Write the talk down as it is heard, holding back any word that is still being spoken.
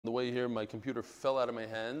the way here, my computer fell out of my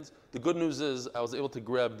hands. The good news is I was able to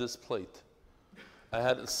grab this plate.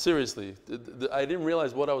 Seriously, I didn't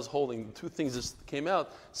realize what I was holding. Two things just came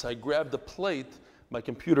out. So I grabbed the plate, my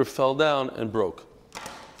computer fell down and broke.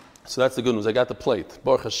 So that's the good news. I got the plate.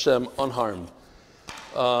 Baruch Hashem, unharmed.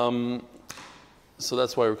 So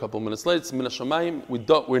that's why we're a couple of minutes late. It's Min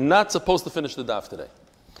HaShamayim. We're not supposed to finish the daf today.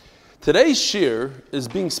 Today's shir is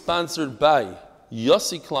being sponsored by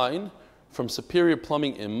Yossi Klein from Superior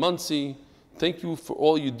Plumbing in Monsey. Thank you for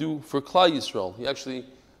all you do for Klal Yisrael. He actually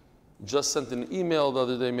just sent an email the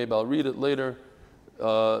other day, maybe I'll read it later,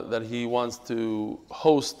 that he wants to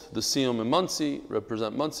host the Siyum in Monsey,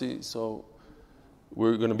 represent Monsey. So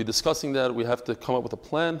we're going to be discussing that. We have to come up with a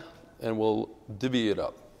plan, and we'll divvy it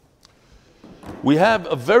up. We have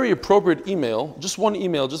a very appropriate email, just one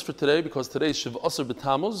email just for today, because today is Shiv Asar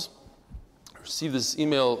B'Tammuz. I received this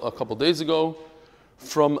email a couple days ago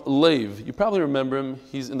from Lev. You probably remember him.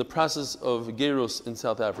 He's in the process of Gerus in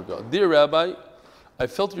South Africa. Dear Rabbi, I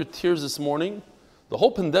felt your tears this morning. The whole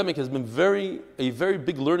pandemic has been a very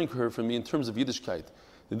big learning curve for me in terms of Yiddishkeit.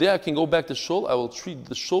 The day I can go back to shul, I will treat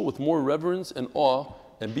the shul with more reverence and awe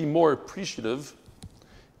and be more appreciative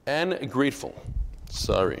and grateful.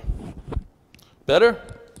 Sorry. Better?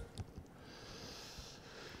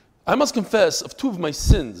 I must confess, of two of my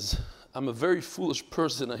sins, I'm a very foolish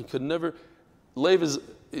person. I could never... Lev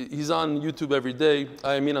he's on YouTube every day.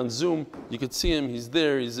 I mean on Zoom. You could see him. He's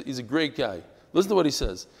there. He's a great guy. Listen to what he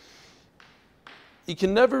says. He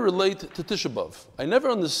can never relate to Tisha B'Av. I never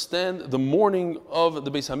understand the mourning of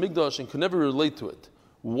the Beis HaMikdash and could never relate to it.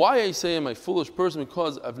 Why I say I'm a foolish person?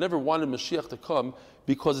 Because I've never wanted Mashiach to come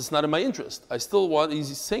because it's not in my interest.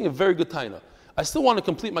 He's saying a very good taina. I still want to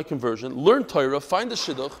complete my conversion, learn Torah, find the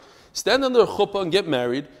shidduch, stand under a chuppah and get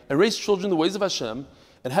married, and raise children in the ways of Hashem,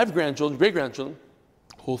 and have grandchildren, great-grandchildren,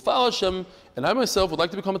 who will follow Hashem, and I myself would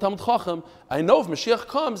like to become a Talmid Chacham. I know if Mashiach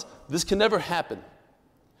comes, this can never happen.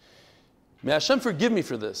 May Hashem forgive me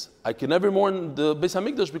for this. I can never mourn the Beis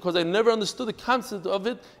HaMikdash because I never understood the concept of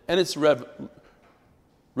it and its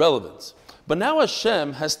relevance. But now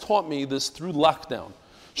Hashem has taught me this through lockdown.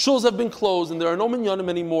 Shuls have been closed and there are no minyanim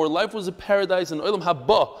anymore. Life was a paradise in Olam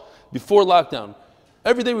Haba before lockdown.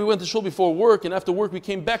 Every day we went to shul before work, and after work we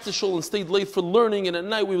came back to shul and stayed late for learning, and at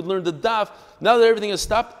night we would learn the daf. Now that everything has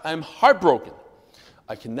stopped, I'm heartbroken.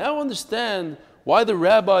 I can now understand why the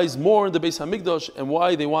rabbis mourn the Beis HaMikdash and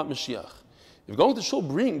why they want Mashiach. If going to shul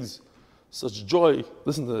brings such joy,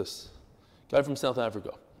 listen to this, guy from South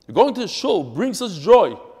Africa. If going to shul brings such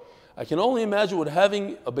joy, I can only imagine what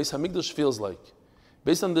having a Beis HaMikdash feels like.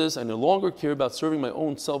 Based on this, I no longer care about serving my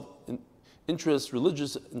own self-interest,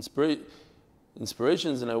 religious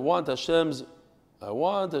inspirations, and I want Hashem's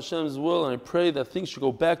will, and I pray that things should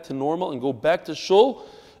go back to normal and go back to shul,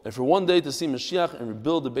 and for one day to see Mashiach and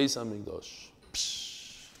rebuild the Beis HaMikdash.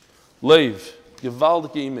 Lev,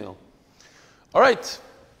 gewaldige email. All right,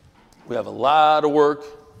 we have a lot of work,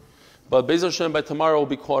 but Beis Hashem by tomorrow will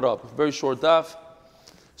be caught up. Very short daf.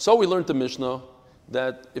 So we learned the Mishnah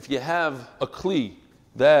that if you have a kli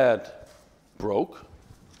that broke,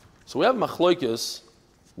 so we have machloikis.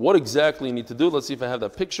 What exactly you need to do? Let's see if I have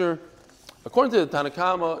that picture. According to the Tanna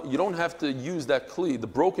Kama, you don't have to use that kli, the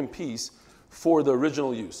broken piece, for the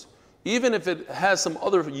original use. Even if it has some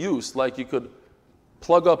other use, like you could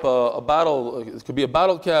plug up a bottle, it could be a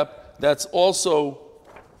bottle cap, that's also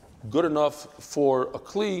good enough for a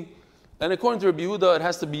kli. And according to Rabbi Yehuda, it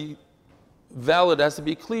has to be valid, it has to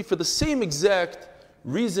be a kli for the same exact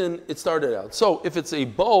reason it started out. So if it's a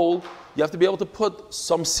bowl, you have to be able to put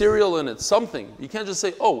some cereal in it, something. You can't just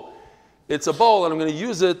say, oh, it's a bowl and I'm going to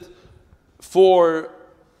use it for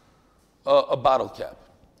a bottle cap.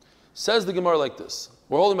 Says the Gemara like this.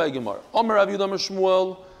 We're holding by Gemara. Omer Rav Yehuda Omer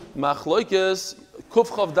Shmuel, Machloikes, Kuf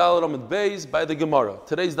Chav Dalet Amud Beis by the Gemara.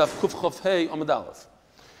 Today's daf Kuf Chav Hey Amud Aleph.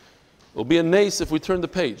 It'll be a nace if we turn the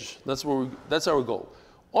page. That's our goal.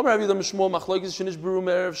 Omer Rav Yehuda Omer Shmuel, Machloikes Shenish Beru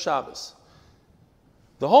Me'erev Shabbos.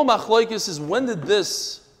 The whole Machloikes is, when did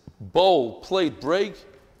this bowl, plate break?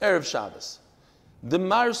 Erev Shabbos. The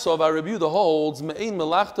Marsov, our review, the holds, Me'ein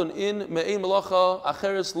Melachton in, Me'ein Melacha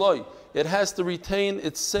Acheres Loi. It has to retain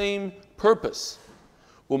its same purpose.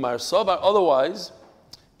 Umarsov, otherwise,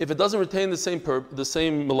 if it doesn't retain the same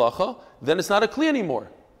Melacha, then it's not a Kli anymore.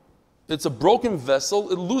 It's a broken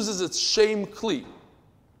vessel, it loses its shame Kli.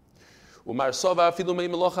 Umarsov, Afilu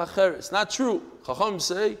Me'ein Melacha Acheres. Not true. Chacham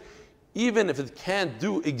say, even if it can't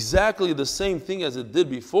do exactly the same thing as it did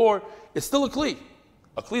before, it's still a kli.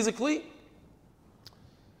 A kli is a kli.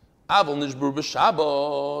 Avol nishbur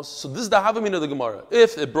b'Shabbos. So this is the Havamina of the Gemara.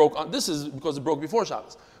 If it broke on, this is because it broke before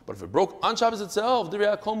Shabbos. But if it broke on Shabbos itself,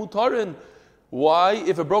 direi kol mutarin, Why?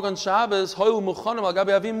 If it broke on Shabbos,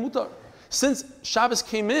 since Shabbos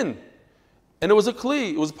came in, and it was a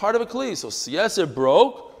kli, it was part of a kli. So yes, it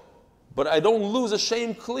broke, but I don't lose a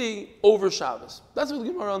shame kli over Shabbos. That's what the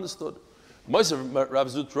Gemara understood. Rav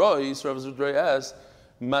Zutrai asked,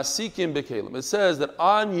 Masikim bekelim. It says that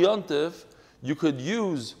on Yontif you could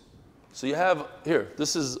use. So you have here.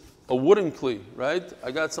 This is a wooden kli, right?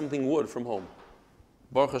 I got something wood from home.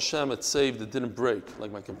 Baruch Hashem, it's saved. It didn't break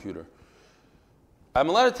like my computer. I'm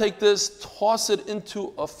allowed to take this, toss it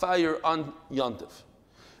into a fire on Yontif.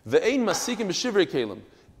 Ve'ein masikim b'shivrei kelim.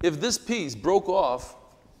 If this piece broke off,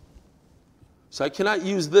 so I cannot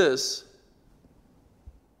use this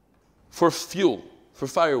for fuel, for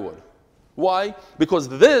firewood. Why? Because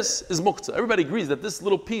this is muktzah. Everybody agrees that this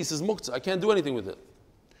little piece is muktzah. I can't do anything with it.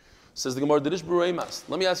 Says the Gemara, Didish B'Reimas.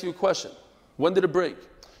 Let me ask you a question. When did it break?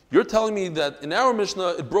 You're telling me that in our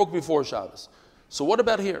Mishnah it broke before Shabbos. So what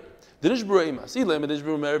about here? If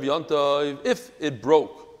it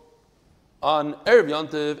broke on Erev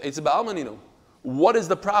Yontiv, what is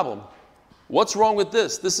the problem? What's wrong with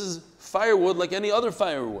this? This is firewood like any other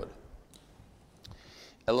firewood.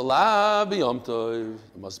 It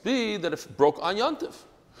must be that if it broke on Yontiv.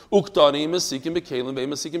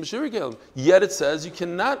 Yet it says you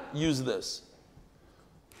cannot use this.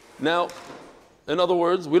 Now, in other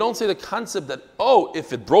words, we don't say the concept that,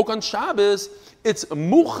 if it broke on Shabbos, it's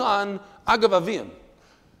muchan agav avim.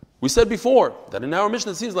 We said before that in our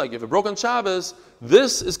Mishnah it seems like if it broke on Shabbos,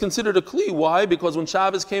 this is considered a kli. Why? Because when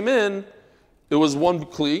Shabbos came in, it was one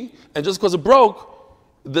kli, and just because it broke,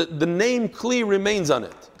 the name kli remains on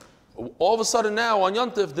it. All of a sudden now on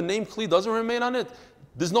Yontif, the name kli doesn't remain on it.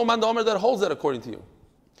 There's no man d'omer that holds that according to you.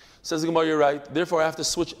 Says the Gemara, you're right. Therefore, I have to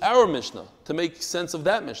switch our Mishnah to make sense of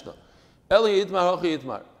that Mishnah. Eli yitmar hachi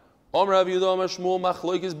yitmar. Omer Rabbi Yehuda, Omer Shmuel,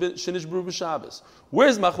 Machloikis shenishbru b'Shabbos.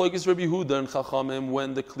 Where's Machloikis Rabbi Yehuda and Chachamim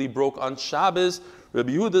when the kli broke on Shabbos?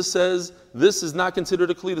 Rabbi Yehuda says this is not considered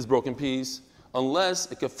a kli, this broken piece, unless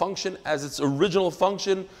it can function as its original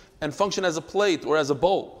function and function as a plate or as a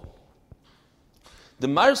bowl. The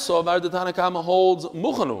Mar Sovar, the Tanna Kama holds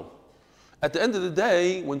muchanu. At the end of the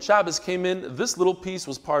day, when Shabbos came in, this little piece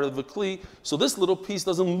was part of the kli, so this little piece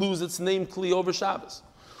doesn't lose its name kli over Shabbos.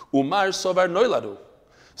 Umar Sovar Noiladu.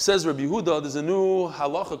 Says Rabbi Yehuda, there's a new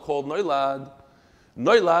halacha called Noilad.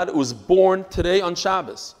 Noilad was born today on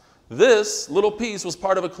Shabbos. This little piece was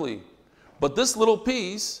part of a kli. But this little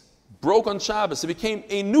piece broke on Shabbos. It became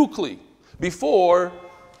a new kli. Before,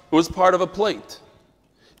 it was part of a plate.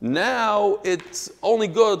 Now, it's only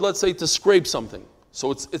good, let's say, to scrape something.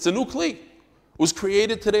 So it's a new kli. It was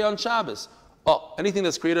created today on Shabbos. Anything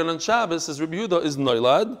that's created on Shabbos, says Rabbi Yehuda, is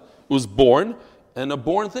Noilad. It was born. And a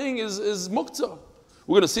born thing is muktzah.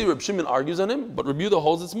 We're going to see Rabbi Shimon argues on him, but Rabbi Yehuda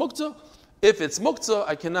holds it's muktzah. If it's muktzah,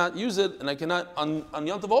 I cannot use it, and I cannot, on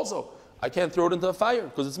Yontiv also, I can't throw it into a fire,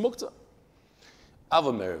 because it's muktzah.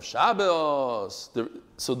 Avamerev Shabbos.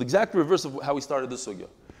 So the exact reverse of how we started the sugya.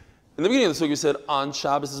 In the beginning of the sugya, we said, on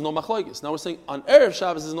Shabbos is no machlokes. Now we're saying, on Erev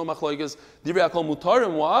Shabbos is no machlokes. Divrei Hakol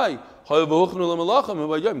mutarim, why?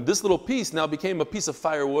 This little piece now became a piece of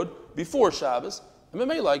firewood before Shabbos, and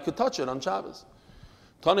Memela, I could touch it on Shabbos.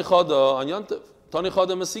 Tani Chada on Yontiv. Tani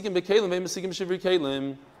Chada masikim bekelim, masikim shivri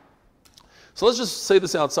kelim. So let's just say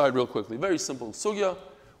this outside real quickly. Very simple. Sugya,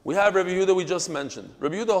 we have Rabbi Yehuda we just mentioned.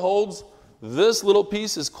 Rabbi Yehuda holds this little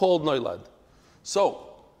piece is called Noilad.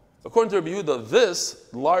 So, according to Rabbi Yehuda, this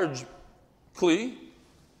large kli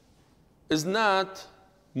is not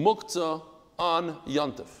muktzah on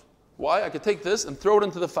Yontif. Why? I could take this and throw it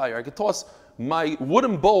into the fire. I could toss my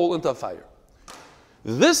wooden bowl into a fire.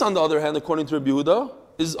 This, on the other hand, according to Rabbi Yehuda,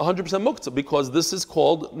 is 100% muktzah because this is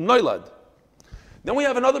called Noilad. Then we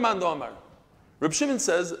have another man d'Amar. Reb Shimon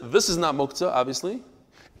says this is not muktzah, obviously,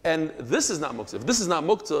 and this is not muktzah. If this is not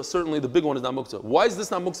muktzah, certainly the big one is not muktzah. Why is this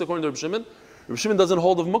not muktzah according to Reb Shimon? Reb Shimon doesn't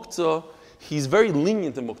hold of muktzah. He's very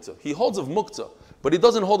lenient in muktzah. He holds of muktzah, but he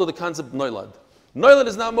doesn't hold of the concept of noilad. Noilad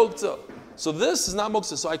is not muktzah. So this is not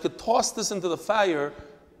muktzah. So I could toss this into the fire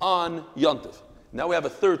on Yontif. Now we have a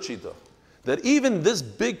third shita, that even this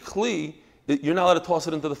big kli, you're not allowed to toss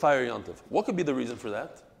it into the fire Yontif. What could be the reason for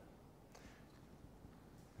that?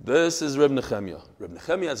 This is Reb Nechemia. Reb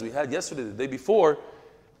Nechemia, as we had yesterday, the day before,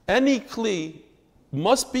 any kli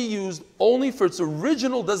must be used only for its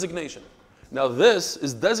original designation. Now this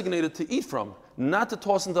is designated to eat from, not to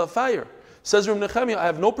toss into a fire. Says Reb Nechemia, I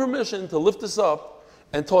have no permission to lift this up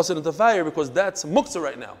and toss it into fire because that's muktzah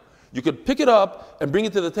right now. You could pick it up and bring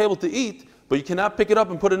it to the table to eat, but you cannot pick it up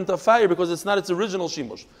and put it into a fire because it's not its original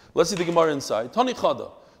shimush. Let's see the Gemara inside. Tani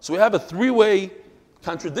Chada. So we have a three-way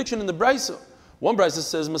contradiction in the Brisa. One Brisa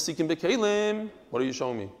says, Masikim bekelim. What are you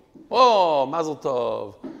showing me? Oh, Mazel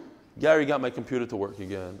Tov. Gary got my computer to work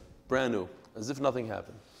again. Brand new. As if nothing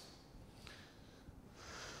happened.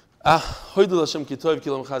 Hoidul Hashem Kitov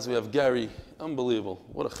Kilam Chaz. We have Gary. Unbelievable.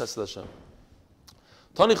 What a chesed Hashem.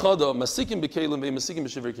 Tani Chada, Masikim B'Kelim, Masikim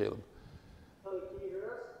B'Shivir Kelim.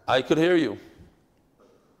 I could hear you.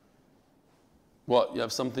 What? You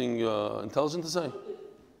have something intelligent to say? No,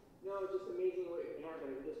 it's just amazing what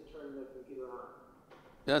happened. You just turned the computer on.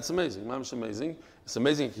 Yeah, it's amazing. Mamish amazing. It's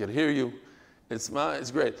amazing. I can hear you. It's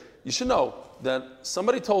great. You should know that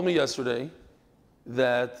somebody told me yesterday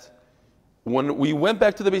that when we went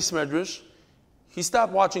back to the Beis Medrash, he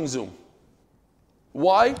stopped watching Zoom.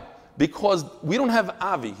 Why? Because we don't have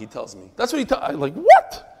Avi, he tells me. That's what he tells me. I'm like,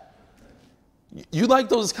 what? You like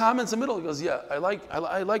those comments in the middle? He goes, yeah, I like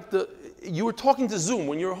the, you were talking to Zoom.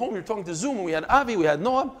 When you were home, you were talking to Zoom, and we had Avi, we had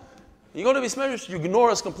Noam. You go to Beis Medrash, you ignore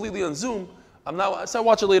us completely on Zoom. I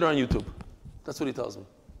watch it later on YouTube. That's what he tells me.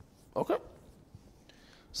 Okay.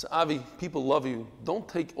 So Avi, people love you. Don't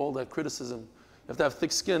take all that criticism. You have to have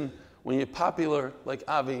thick skin. When you're popular like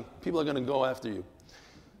Avi, people are going to go after you.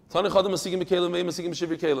 So we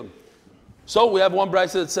have one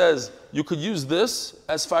brayso that says you could use this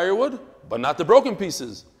as firewood, but not the broken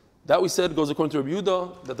pieces. That we said goes according to Rabbi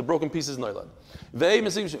Yehuda, that the broken pieces noilad.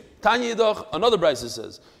 Another brayso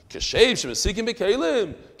says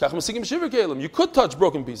you could touch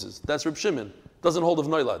broken pieces. That's Reb Shimon. Doesn't hold of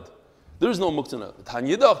noilad. There is no muktzana.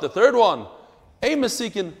 The third one,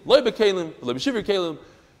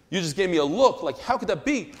 you just gave me a look, like how could that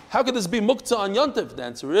be? How could this be muktzah on Yontif? The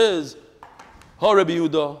answer is, Ha Rabbi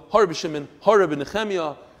Yehuda, Ha Rabbi Shimon, Ha Rabbi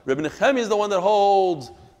Nechemia. Rabbi Nechemia is the one that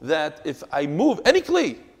holds that if I move any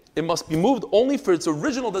kli, it must be moved only for its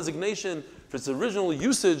original designation, for its original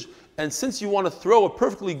usage. And since you want to throw a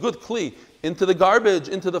perfectly good kli into the garbage,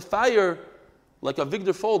 into the fire, like a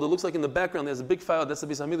Victor Fold, it looks like in the background there's a big fire, that's the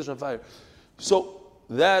Beis HaMikdash on fire. So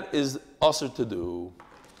that is asur to do.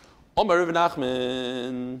 Omar Rav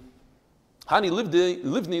Nachman, Hani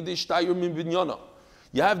livni di shtayur min binyana.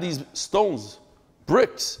 You have these stones,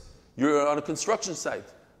 bricks. You're on a construction site.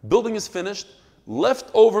 Building is finished.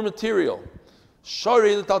 Leftover material.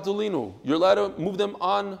 Shari l'tatulinu. You're allowed to move them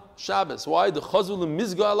on Shabbos. Why? The chazul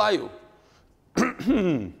mizga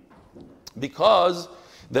alayu. Because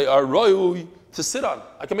they are royu to sit on.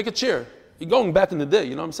 I can make a chair. You're going back in the day.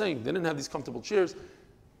 You know what I'm saying? They didn't have these comfortable chairs.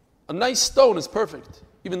 A nice stone is perfect.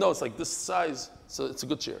 Even though it's like this size, so it's a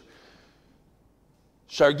good chair.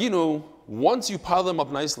 Sharginu, once you pile them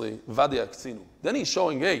up nicely, vadia ksinu. Then he's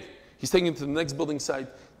showing, hey, he's taking it to the next building site.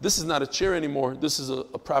 This is not a chair anymore. This is a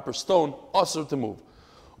proper stone, asur to move.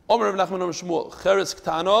 Omer Rav Nachman Omer Shmuel, cheretz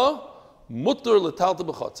ktana, mutter letalta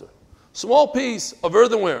b'chatzer. Small piece of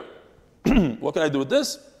earthenware. What can I do with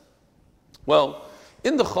this? Well,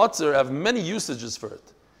 in the chatzer, I have many usages for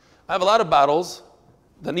it. I have a lot of bottles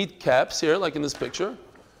that need caps here, like in this picture.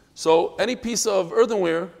 So any piece of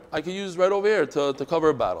earthenware I can use right over here to cover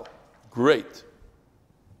a bottle. Great.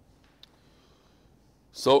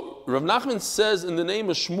 So Rav Nachman says in the name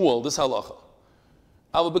of Shmuel, this halacha.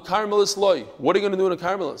 What are you going to do in a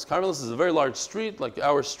Carmelis? Carmelis is a very large street, like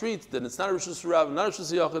our street, then it's not a Rishus Rav, not a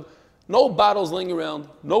Rishus Yachid. No bottles laying around,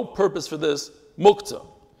 no purpose for this, muktzah.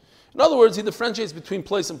 In other words, he differentiates between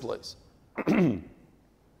place and place. Rav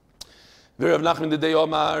Nachman the day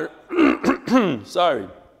Omar, sorry,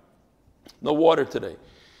 no water today.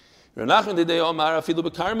 Rav Nachman the day Omar afilu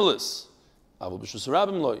bekarmelis, avul b'shus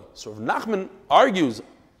rabim loy. So Rav Nachman argues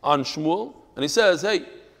on Shmuel, and he says, hey,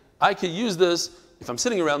 I could use this if I'm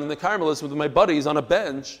sitting around in the Carmelis with my buddies on a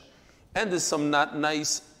bench, and there's some not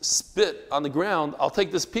nice spit on the ground. I'll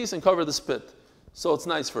take this piece and cover the spit, so it's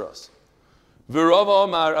nice for us. V'Rava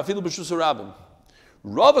Omar afilu b'shus rabim.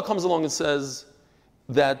 Rava comes along and says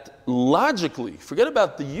that logically, forget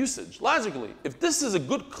about the usage, logically, if this is a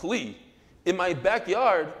good kli in my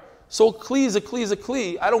backyard, so a kli is a kli is a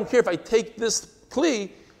kli. I don't care if I take this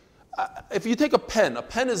kli. If you take a pen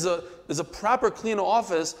is a proper kli in the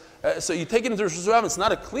office, so you take it into Rosh Hashanah, it's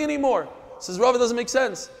not a kli anymore. Says Rav, it doesn't make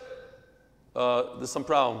sense. There's some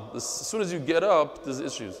problem. As soon as you get up, there's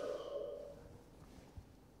issues.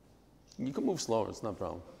 You can move slower, it's not a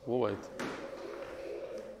problem. We'll wait.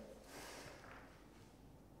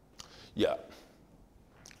 Yeah.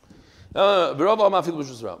 Says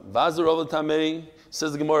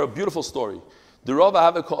the Gemara, a beautiful story. The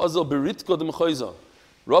Rava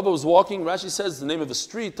was walking, Rashi says the name of a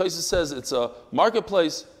street, Tosfos says it's a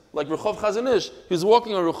marketplace, like Rechov Chazanish. He was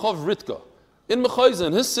walking on Rechov Ritka, in Mechayza,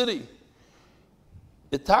 in his city.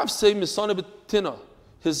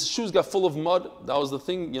 His shoes got full of mud. That was the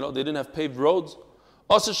thing, they didn't have paved roads.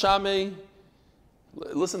 Listen,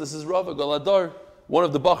 this is Rava Galadar. one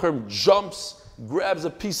of the Bachar jumps, grabs a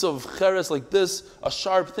piece of cheres like this, a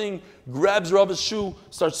sharp thing, grabs Rav's shoe,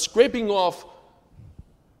 starts scraping off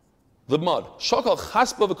the mud. Shakal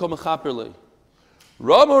chaspa v'kol mechaper lei.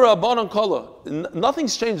 Rabba Rabbanan Kala.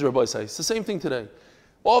 Nothing's changed, Rabbi say. It's the same thing today.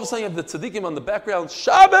 All of a sudden you have the tzaddikim on the background.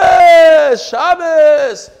 Shabbos!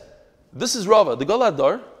 Shabbos! This is Rava, the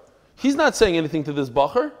Galadar. He's not saying anything to this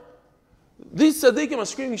Bachar. These tzaddikim are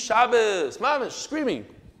screaming Shabbos, Mamish, screaming.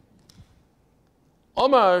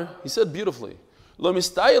 Omar, he said beautifully, Lo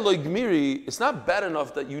mistaya lo gmiri, it's not bad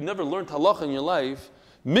enough that you never learned halacha in your life.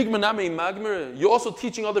 Migmanami magmir, you're also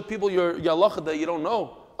teaching other people your halacha that you don't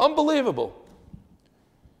know. Unbelievable.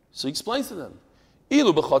 So he explains to them,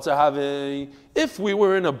 if we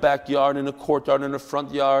were in a backyard, in a courtyard, in a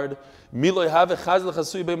front yard,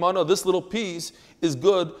 this little piece is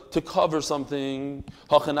good to cover something.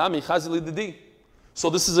 So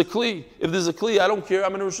this is a kli. If this is a kli, I don't care,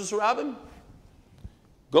 I'm in a Rishus Rabbim.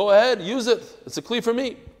 Go ahead, use it. It's a kli for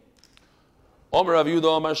me. Omer Rav Yehuda,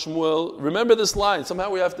 Omer Shmuel. Remember this line. Somehow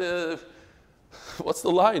we have to... What's the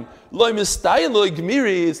line?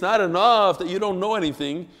 It's not enough that you don't know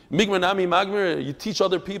anything. You teach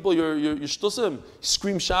other people your shtusim. You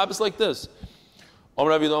scream Shabbos like this.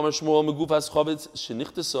 Read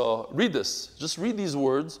this. Just read these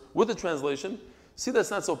words with the translation. See,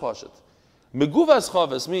 that's not so pashut. Meguvas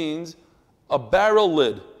chavetz means a barrel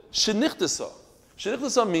lid. Shenichtasa.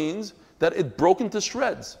 Shenichtasa means that it broke into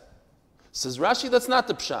shreds. Says Rashi, that's not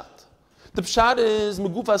the pshat. The pshat is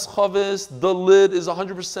megufas chavis, the lid is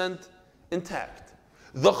 100% intact.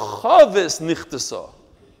 The chavis nichtasa.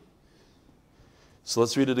 So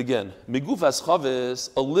let's read it again. Megufas chavis,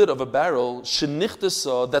 a lid of a barrel,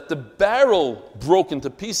 shenichtasa, that the barrel broke into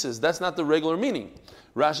pieces. That's not the regular meaning.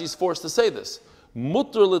 Rashi is forced to say this.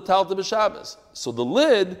 Mutter l'talta b'Shabbos. So the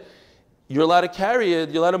lid, you're allowed to carry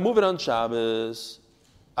it, you're allowed to move it on Shabbos.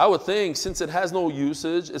 I would think, since it has no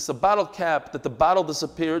usage, it's a bottle cap that the bottle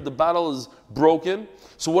disappeared, the bottle is broken.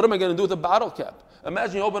 So what am I going to do with the bottle cap?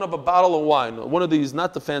 Imagine you open up a bottle of wine, one of these,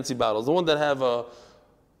 not the fancy bottles, the one that have a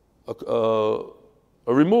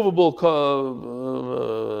removable,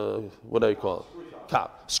 what do you call it?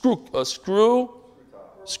 Cap. Screw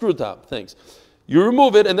top, thanks. You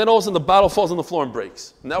remove it, and then all of a sudden the bottle falls on the floor and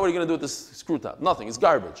breaks. Now what are you going to do with this screw top? Nothing, it's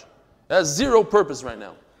garbage. It has zero purpose right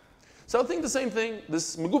now. So I think the same thing.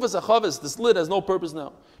 This megufas achavis, this lid has no purpose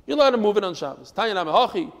now. You're allowed to move it on Shabbos.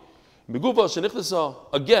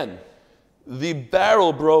 Again, the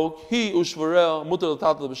barrel broke. He ushvarel mutar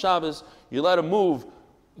l'talta b'Shabbos. You're allowed to move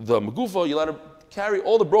the megufa. You're allowed to carry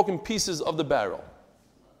all the broken pieces of the barrel.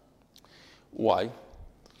 Why?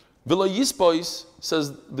 V'lo yispois,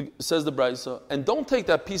 says the Braisa, and don't take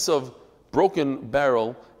that piece of broken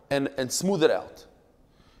barrel and smooth it out.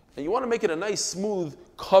 And you want to make it a nice smooth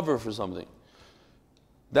cover for something.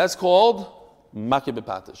 That's called makeh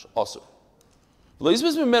b'patish, also. Now I'm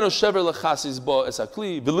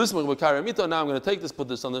going to take this, put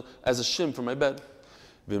this on as a shim for my bed.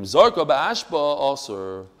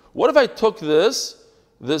 What if I took this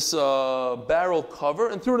barrel cover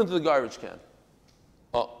and threw it into the garbage can?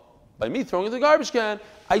 By me throwing it in the garbage can,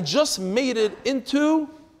 I just made it into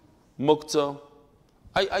muktzah.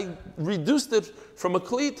 I reduced it from a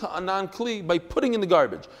kli to a non-kli by putting in the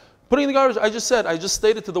garbage. Putting in the garbage, I just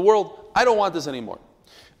stated to the world, I don't want this anymore.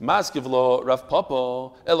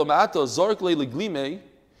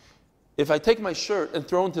 If I take my shirt and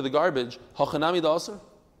throw it into the garbage,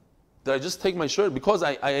 did I just take my shirt? Because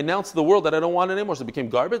I announced to the world that I don't want it anymore, so it became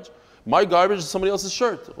garbage? My garbage is somebody else's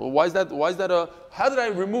shirt. Well, why is that how did I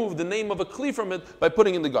remove the name of a kli from it by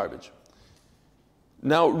putting in the garbage?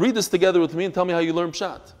 Now read this together with me and tell me how you learn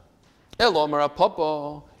pshat.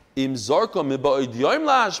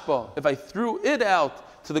 If I threw it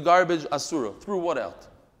out to the garbage, asura. Threw what out?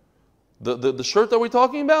 The shirt that we're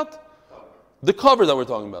talking about? The cover that we're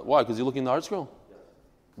talking about. Why? Because you're looking in the art scroll?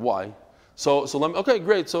 Why? So let me, okay,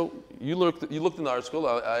 great. So you looked in the art scroll.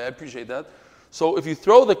 I appreciate that. So if you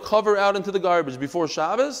throw the cover out into the garbage before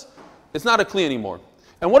Shabbos, it's not a kli anymore.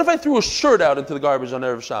 And what if I threw a shirt out into the garbage on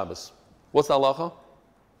Erev Shabbos? What's the halacha?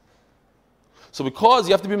 So because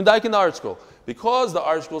you have to be medayik in the art scroll, because the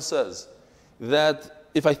art scroll says that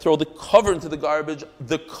if I throw the cover into the garbage,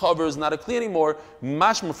 the cover is not a kli anymore.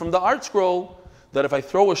 Mashma from the art scroll that if I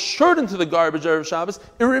throw a shirt into the garbage Erev Shabbos,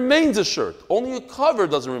 it remains a shirt. Only a cover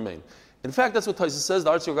doesn't remain. In fact, that's what Tosfos says.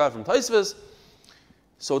 The art scroll got from Tosfos.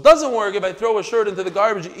 So it doesn't work if I throw a shirt into the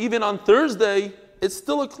garbage even on Thursday. It's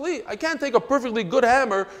still a kli. I can't take a perfectly good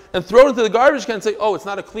hammer and throw it into the garbage can and say, oh, it's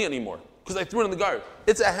not a kli anymore because I threw it in the garbage.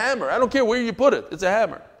 It's a hammer. I don't care where you put it. It's a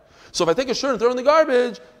hammer. So if I take a shirt and throw it in the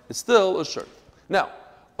garbage, it's still a shirt. Now,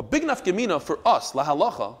 A big nafkamina for us, la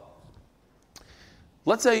halacha,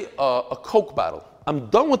 let's say a Coke bottle. I'm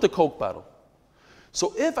done with the Coke bottle.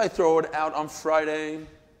 So if I throw it out on Friday,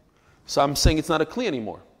 so I'm saying it's not a kli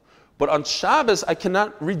anymore. But on Shabbos, I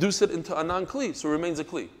cannot reduce it into a non-kli, so it remains a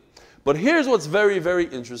kli. But here's what's very, very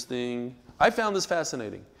interesting. I found this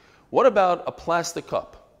fascinating. What about a plastic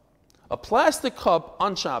cup? A plastic cup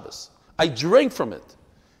on Shabbos. I drank from it.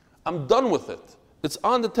 I'm done with it. It's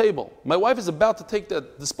on the table. My wife is about to take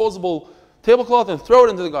that disposable tablecloth and throw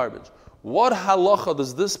it into the garbage. What halacha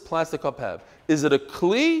does this plastic cup have? Is it a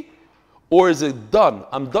kli or is it done?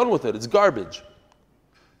 I'm done with it. It's garbage.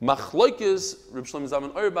 Machloikis, Reb Shlomo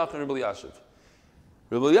Zalman Auerbach and Reb Elyashiv.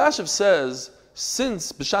 Reb Elyashiv says,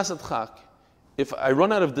 since b'shas chak, if I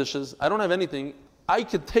run out of dishes, I don't have anything, I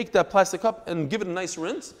could take that plastic cup and give it a nice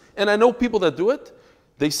rinse. And I know people that do it.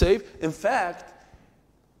 They save. In fact,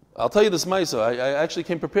 I'll tell you this ma'isa. I actually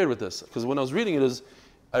came prepared with this because when I was reading it,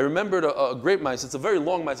 I remembered a great ma'isa. It's a very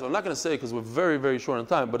long ma'isa. I'm not going to say it because we're very, very short on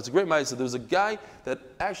time, but it's a great ma'isa. There was a guy that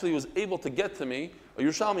actually was able to get to me, a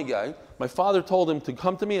Yerushalmi guy. My father told him to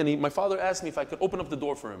come to me, and my father asked me if I could open up the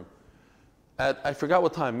door for him. At, I forgot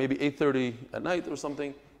what time, maybe 8:30 at night or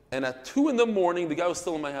something. And at 2 in the morning, the guy was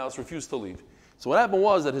still in my house, refused to leave. So what happened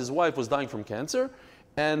was that his wife was dying from cancer,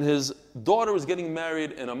 and his daughter was getting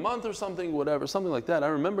married in a month or something, whatever, something like that. I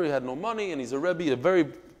remember he had no money, and he's a Rebbe, a very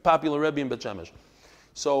popular Rebbe in Bet Shemesh.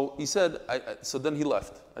 So he said, so then he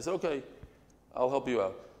left. I said, okay, I'll help you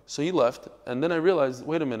out. So he left, and then I realized,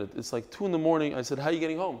 wait a minute, it's like 2 in the morning. I said, how are you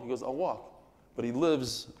getting home? He goes, I'll walk. But he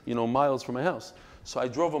lives, miles from my house. So I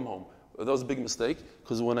drove him home. That was a big mistake,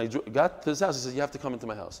 because when I got to his house, he said, you have to come into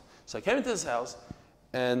my house. So I came into his house,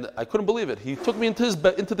 and I couldn't believe it. He took me into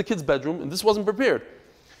the kid's bedroom, and this wasn't prepared.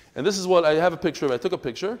 And this is what I have a picture of. I took a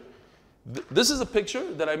picture. This is a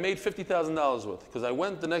picture that I made $50,000 with, because I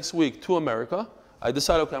went the next week to America. I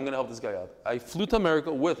decided, okay, I'm going to help this guy out. I flew to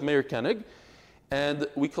America with Meir Koenig, and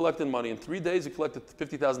we collected money. In 3 days, we collected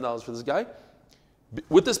 $50,000 for this guy.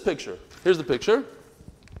 With this picture. Here's the picture.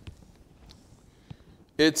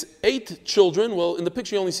 It's 8 children. Well, in the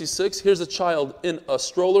picture, you only see 6. Here's a child in a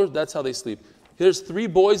stroller. That's how they sleep. Here's 3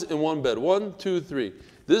 boys in one bed. 1, 2, 3.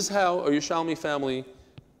 This is how a Yerushalmi family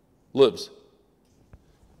lives.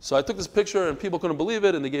 So I took this picture, and people couldn't believe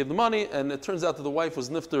it, and they gave the money, and it turns out that the wife was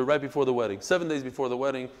nifter right before the wedding. 7 days before the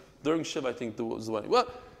wedding, during Shiv, I think, was the wedding. Well,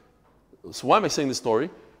 so why am I saying this story?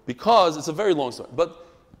 Because it's a very long story. But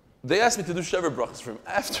they asked me to do Shever Brachas for him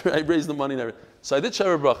after I raised the money and everything. So I did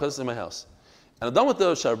Shever Brachas in my house. And I'm done with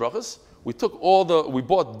the Shever Brachas. We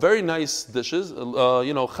bought very nice dishes, chat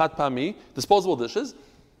pami, disposable dishes,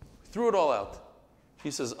 threw it all out. He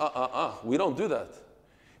says, we don't do that.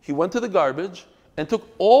 He went to the garbage and took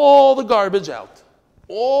all the garbage out.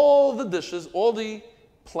 All the dishes, all the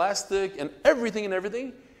plastic and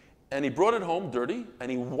everything, and he brought it home dirty,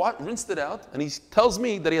 and he rinsed it out, and he tells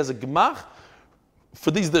me that he has a gemach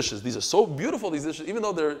for these dishes. These are so beautiful, these dishes, even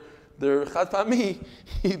though they're chat pami,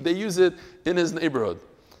 they use it in his neighborhood.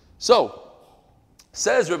 So,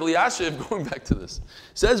 says Reb Elyashiv, going back to this,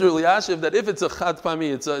 says Reb Elyashiv that if it's a chat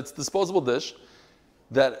pami, it's a disposable dish,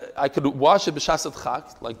 that I could wash it b'shas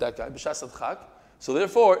chak, like that guy, b'shas chak. So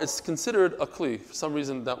therefore, it's considered a kli. For some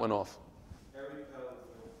reason, that went off.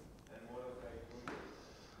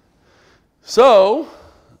 So,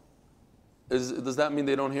 does that mean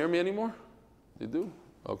they don't hear me anymore? They do?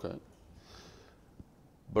 Okay.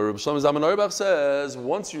 But Reb Shlomo Zalman Auerbach says,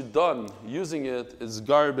 once you're done using it, it's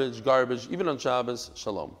garbage, even on Shabbos,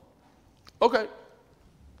 shalom. Okay.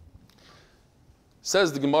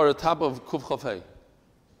 Says the Gemara, top of Kuf Chaf Hey.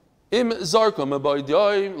 Im zarko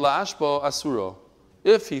mebaydoim la'ashba asuro.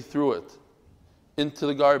 If he threw it into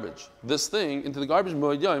the garbage, this thing into the garbage,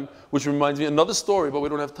 which reminds me of another story, but we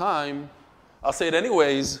don't have time. I'll say it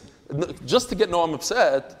anyways, just to get Noam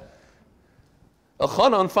upset.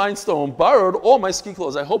 Elchanan Feinstein borrowed all my ski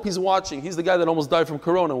clothes. I hope he's watching. He's the guy that almost died from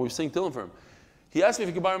corona. We were singing Tehillim for him. He asked me if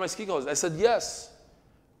he could borrow my ski clothes. I said yes.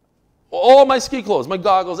 All my ski clothes, my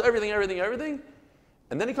goggles, everything.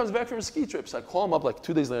 And then he comes back from his ski trip. So I call him up like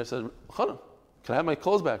 2 days later. I said, Elchanan, can I have my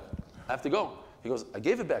clothes back? I have to go. He goes, I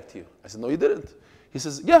gave it back to you. I said, no, you didn't. He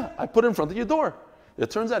says, yeah, I put it in front of your door. It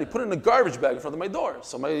turns out he put it in a garbage bag in front of my door.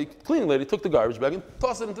 So my cleaning lady took the garbage bag and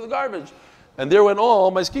tossed it into the garbage. And there went all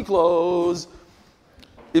my ski clothes.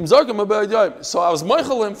 So I was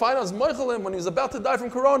moichel him, fine, I was moichel him when he was about to die from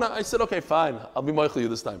corona. I said, okay, fine, I'll be moichel you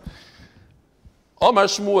this time. Omar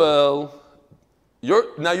Shmuel,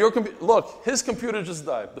 look, his computer just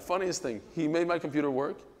died. The funniest thing, he made my computer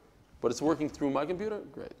work, but it's working through my computer?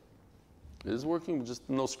 Great. It is working, but just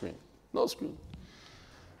no screen. No screen.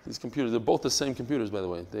 These computers, they're both the same computers, by the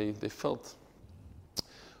way. They felt.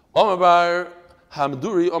 Omar Bar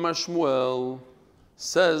Hamduri, Omar Shmuel,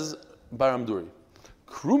 says Bar Hamduri.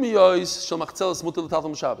 Krumiyos shel machzelas mutar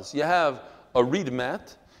l'taltal Shabbos. You have a reed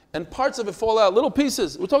mat, and parts of it fall out, little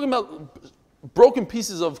pieces. We're talking about broken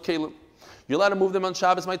pieces of kelim. You're allowed to move them on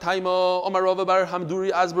Shabbos. My taima, Omar Rava Bar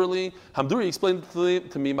Hamduri Asberli. Hamduri explained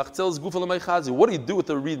to me, machzelas gufa l'maychazi. What do you do with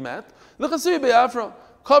the reed mat? L'chasei be'afra.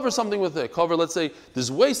 Cover something with it. Cover, let's say,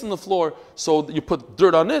 there's waste on the floor, so you put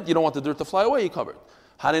dirt on it. You don't want the dirt to fly away. You cover it.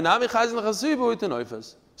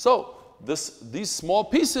 So these small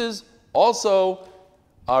pieces also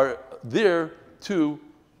are there to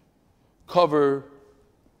cover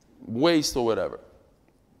waste or whatever.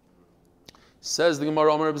 Says the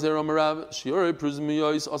Gemara,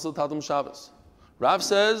 Rav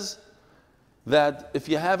says that if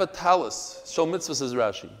you have a talis, shel mitzvah, says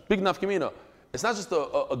Rashi, big nafkamina, it's not just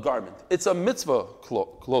a garment, it's a mitzvah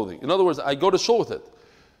clothing. In other words, I go to shul with it.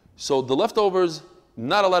 So the leftovers,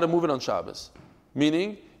 not allowed to move it on Shabbos.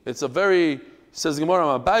 Meaning, it's a very, says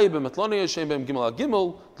Gemara, we're talking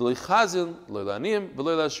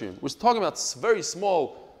about very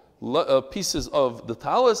small pieces of the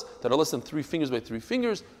talis that are less than 3 fingers by 3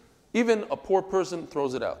 fingers. Even a poor person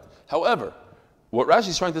throws it out. However, what Rashi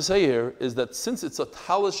is trying to say here is that since it's a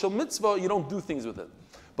talis shel mitzvah, you don't do things with it.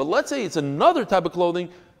 But let's say it's another type of clothing,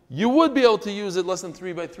 you would be able to use it less than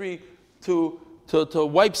 3 by 3 to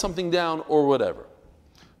wipe something down or whatever.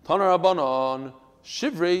 Tanar Rabbanon,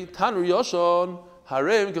 Shivrei, Tanur Yoshon,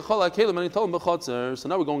 Harem, Kechol HaKelim, and Yitalim B'chotzer. So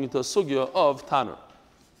now we're going into a sugya of Tanur.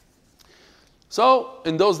 So,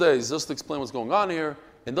 in those days, just to explain what's going on here,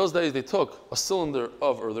 in those days they took a cylinder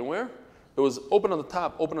of earthenware, it was open on the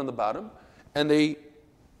top, open on the bottom, and they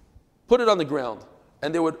put it on the ground,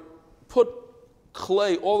 and they would put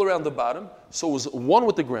clay all around the bottom, so it was one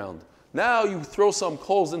with the ground. Now you throw some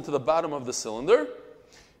coals into the bottom of the cylinder,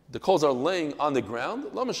 the coals are laying on the ground,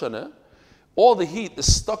 la mishaneh. All the heat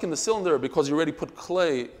is stuck in the cylinder because you already put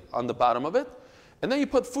clay on the bottom of it, and then you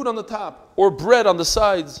put food on the top, or bread on the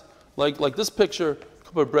sides, like this picture, you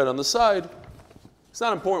can put bread on the side. It's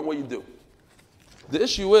not important what you do. The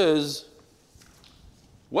issue is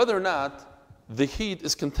whether or not the heat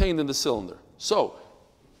is contained in the cylinder. So,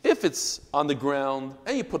 if it's on the ground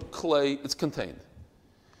and you put clay, it's contained.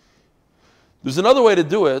 There's another way to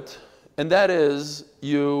do it, and that is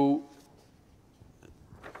you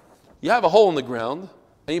have a hole in the ground,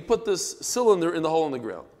 and you put this cylinder in the hole in the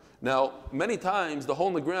ground. Now, many times the hole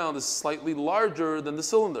in the ground is slightly larger than the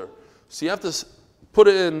cylinder. So you have to put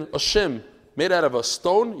it in a shim made out of a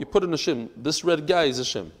stone. You put it in a shim. This red guy is a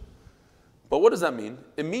shim. But what does that mean?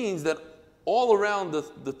 It means that all around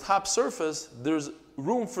the top surface, there's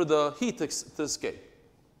room for the heat to escape.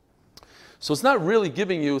 So it's not really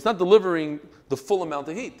it's not delivering the full amount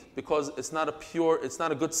of heat because it's not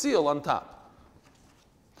a good seal on top.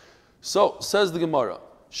 So, says the Gemara,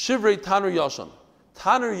 Shivrei Tanur Yashan.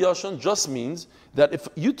 Tanur Yashan just means that if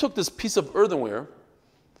you took this piece of earthenware,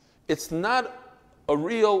 it's not a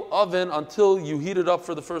real oven until you heat it up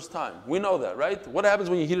for the first time. We know that, right? What happens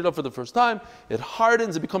when you heat it up for the first time? It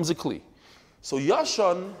hardens, it becomes a kli. So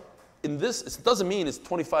Yashan, in this, it doesn't mean it's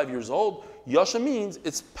 25 years old. Yashan means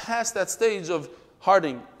it's past that stage of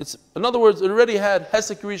hardening. In other words, it already had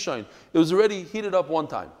Hesek Rishon. It was already heated up one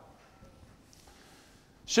time.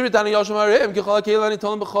 So if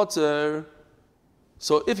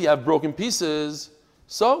you have broken pieces,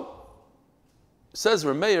 says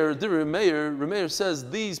Rameir says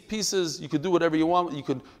these pieces, you could do whatever you want. You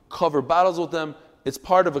could cover bottles with them. It's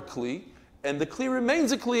part of a kli. And the kli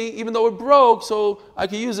remains a kli even though it broke, so I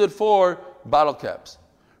can use it for bottle caps.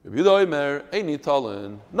 No.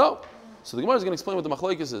 So the Gemara is going to explain what the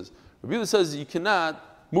machlokes is. Rabbi Yehuda says you cannot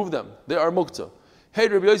move them. They are muktzah. Hey,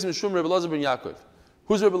 Rabbi Yosef Mishum, Rabbi Elazar ben Yaakov.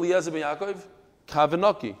 Who's Rabbi Eliezer ben Yaakov?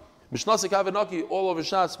 Kavanaki. Mishnasa Kavanaki, all over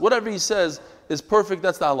Shas. Whatever he says is perfect.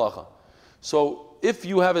 That's the halacha. So if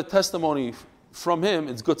you have a testimony from him,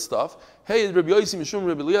 it's good stuff. Hey, Rabbi Yosef Mishum,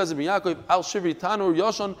 Rabbi Eliezer ben Yaakov, Al Shivri Tanur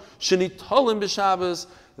Yoshan, Shenitolim b'Shabbos,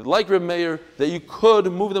 like Reb Meir, that you could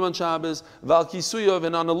move them on Shabbos, Val Kisuyov,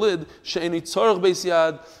 and on a lid, She'eni Tzorach Beis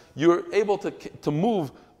Yad, you're able to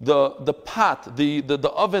move the pot,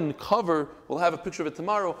 the oven cover. We'll have a picture of it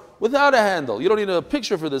tomorrow, without a handle. You don't need a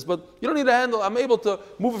picture for this, but you don't need a handle. I'm able to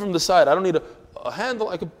move it from the side. I don't need a handle.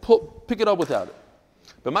 I can pick it up without it.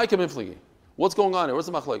 But my kamifligi, what's going on here? What's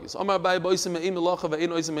the machlokes?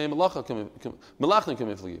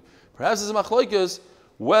 Perhaps it's a machlokes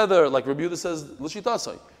whether, like Rabbi Yehuda says,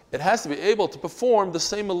 l'shitasai, it has to be able to perform the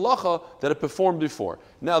same melacha that it performed before.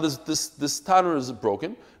 Now this tanur is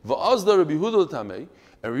broken. Va'azda Rabbi Yehuda l'tamei,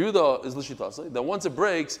 and Rabbi Yehuda is l'shitasai. That once it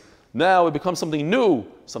breaks, now it becomes something new.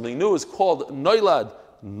 Something new is called noilad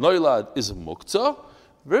noilad is a muktzah,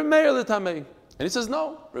 Remeir l'tamei. And he says,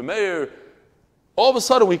 no, Remeir, all of a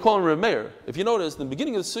sudden we call him Remeir. If you notice, in the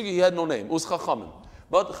beginning of the sugi, he had no name. It was Chachamim.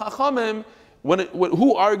 But Chachamim,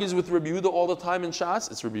 who argues with Rabbi Yehuda all the time in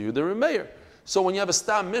Shas? It's Rabbi Yehuda Remeir. So when you have a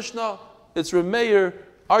Stam Mishnah, it's Remeir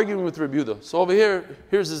arguing with Rabbi Yehuda. So over here,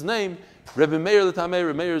 here's his name, Rabbi Meir l'tamei.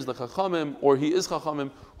 Remeir is the Chachamim, or he is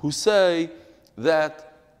Chachamim, who say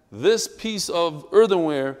that this piece of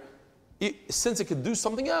earthenware, since it could do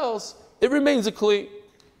something else, it remains a kli.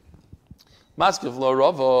 Maskiv lo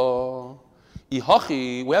rava.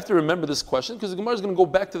 Ihachi, we have to remember this question because the Gemara is going to go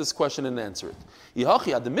back to this question and answer it.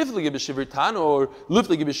 Ihachi, ademifli b'shivri tano or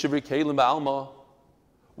lifli b'shivri keilim ba'alma.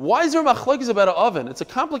 Why is there a machlokes about an oven? It's a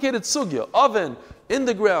complicated sugya. Oven in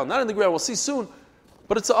the ground, not in the ground. We'll see soon,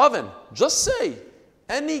 but it's an oven. Just say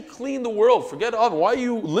any kli in the world. Forget oven. Why are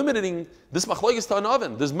you limiting this machlokes to an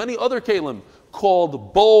oven? There's many other keilim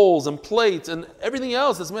called bowls and plates and everything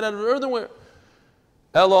else that's made out of earthenware.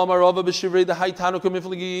 Elo amarava b'shivrei the haytanu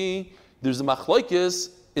kamifligi. There's a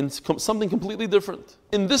machlokes in something completely different.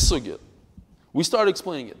 In this sugya, we start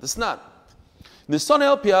explaining it. It's not. If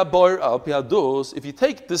you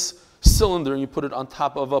take this cylinder and you put it on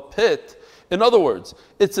top of a pit, in other words,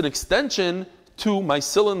 it's an extension to my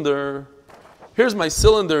cylinder. Here's my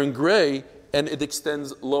cylinder in gray, and it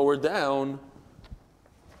extends lower down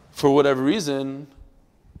for whatever reason.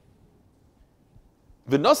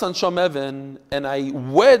 V'nasan sham even, and I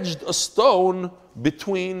wedged a stone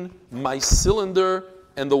between my cylinder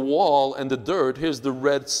and the wall and the dirt. Here's the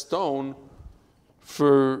red stone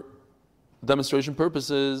for demonstration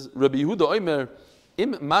purposes. Rabbi Yehuda Omer,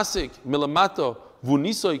 im masik milamato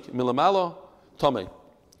vunisoik milamalo tome.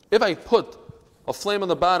 If I put a flame on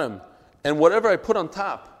the bottom and whatever I put on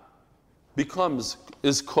top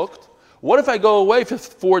is cooked, what if I go away for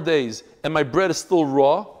 4 days and my bread is still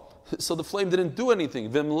raw? So the flame didn't do anything.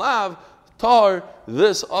 Vimlav tar,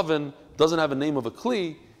 this oven doesn't have a name of a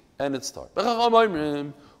kli, and it's tar.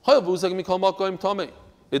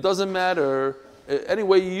 It doesn't matter. Any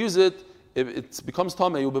way you use it, if it becomes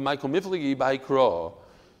tamei.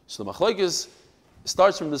 So the machlokes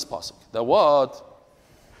starts from this pasuk. That what?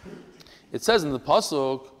 It says in the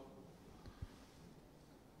pasuk,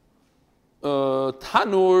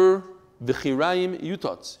 tanur v'chiraim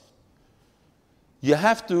yutatz. You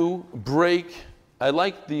have to break. I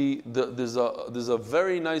like there's a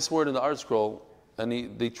very nice word in the Art Scroll, and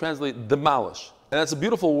they translate demolish, and that's a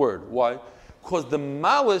beautiful word. Why? Because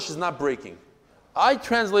demolish is not breaking. I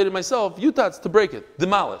translated myself yutatz, to break it,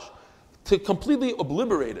 demolish, to completely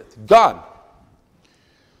obliterate it, gone.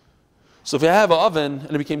 So if you have an oven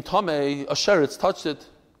and it became tamei, a sheretz touched it,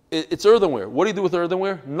 it's earthenware. What do you do with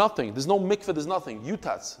earthenware? Nothing. There's no mikveh. There's nothing.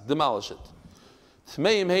 Yutatz, demolish it.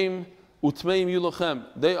 Tmeim heim utmeim yulochem.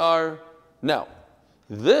 They are now.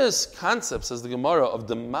 This concept, says the Gemara, of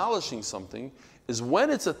demolishing something is when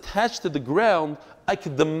it's attached to the ground. I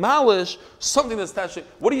could demolish something that's attached to it.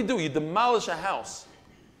 What do? You demolish a house.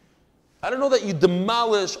 I don't know that you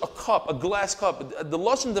demolish a cup, a glass cup. The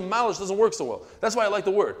lashon demolish doesn't work so well. That's why I like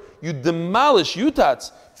the word. You demolish,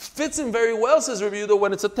 yutatz, fits in very well, says Rabbi Yehuda,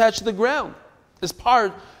 when it's attached to the ground. It's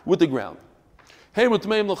part with the ground. Hey,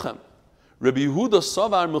 mutmeim lochem. Rabbi Yehuda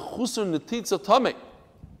savar mechusar netitza tamei.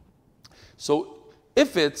 So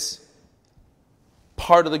if it's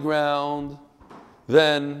part of the ground,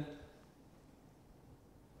 then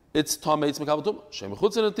it's tamei, it's mekabel tumah. Shem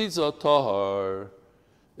mechusar netitza tahar.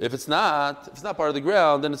 If it's not part of the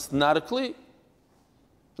ground, then it's not a kli.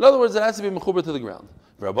 In other words, it has to be mechuber to the ground.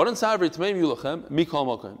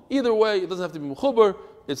 Either way, it doesn't have to be mechuber,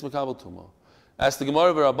 it's mekabel tumah. Ask the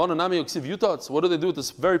Gemara, what do they do with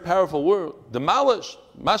this very powerful word? Demolish,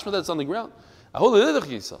 mashma that's on the ground. The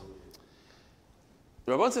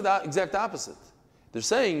Rabban said the exact opposite. They're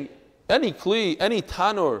saying any kli, any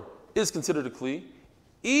tanur is considered a kli,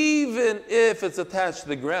 even if it's attached to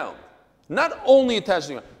the ground. Not only attached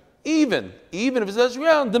to the ground, even if it's attached to the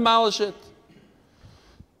ground, demolish it.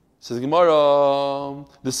 Says the Gemara,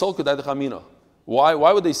 the sol kedai dechamina. Why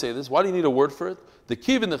would they say this? Why do you need a word for it? The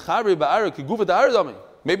kiv and the chavri ba'ara kiguva da'aradami.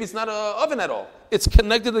 Maybe it's not an oven at all. It's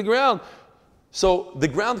connected to the ground. So the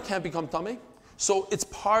ground can't become tummy. So it's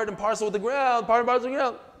part and parcel with the ground, part and parcel with the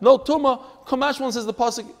ground. No tumah. Kamash one says the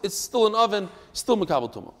pasuk, it's still an oven, still makabel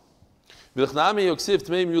tumah. V'lechnami yoksiv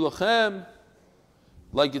tmeim yulachem.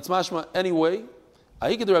 Like it's mashma anyway.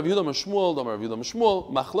 Ahikid Rav Yehuda Mashmuel, Rav Yehuda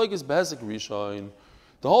Mashmuel, machlokes behesek rishon.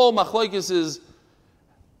 The whole machlokes is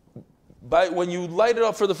when you light it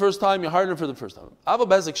up for the first time, you harden it for the first time. Ava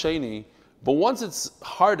behesek sheni, but once it's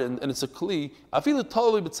hardened and it's a kli, I feel it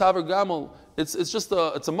totally b'tzaver gamel. It's just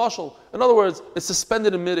it's a mushal. In other words, it's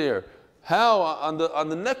suspended in midair. How? On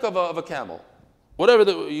the neck of a camel.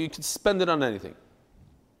 Whatever, you can spend it on anything.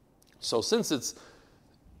 So since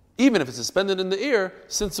even if it's suspended in the ear,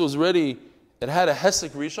 since it had a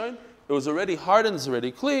hesek rishon, it was already hardened, it's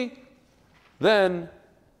already kli, then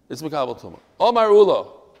it's mekabel tuma. Omar ula,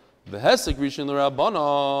 the hesek rishon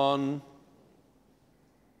l'rabbanon,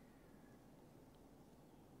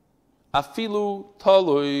 afilu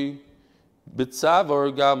talui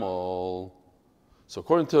b'tzavar gamol. So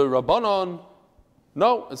according to Rabbanon,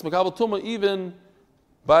 no, it's mekabel tuma even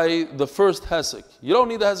by the first hesek. You don't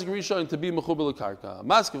need the hesek rishon to be mechubel l'karka.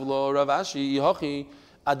 Maskiv lo Rav Ashi yihachi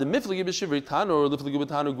ad miflegi b'shivri tanur liflegi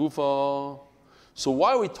b'tanur gufa. So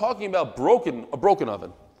why are we talking about a broken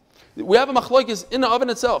oven? We have a machlokes in the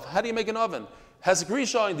oven itself. How do you make an oven? Hesek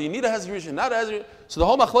rishon, do you need a hesek rishon? Not a hesek. So the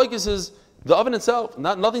whole machlokes is the oven itself,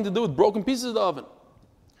 nothing to do with broken pieces of the oven.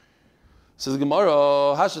 Says Gemara,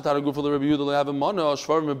 hashatar gufa l'Rebbe Yehuda le'havim mana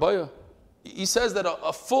shvar mebaya. He says that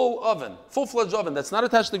a full oven, full-fledged oven that's not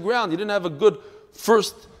attached to the ground, you didn't have a good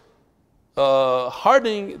first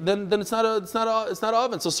hardening, then it's not an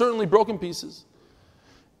oven. So certainly broken pieces.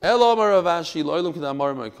 So we're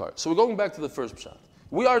going back to the first pshat.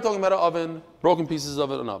 We are talking about an oven, broken pieces of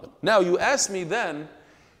an oven. Now you ask me then,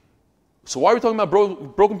 so why are we talking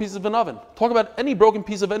about broken pieces of an oven? Talk about any broken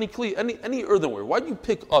piece of any kli, any earthenware. Why do you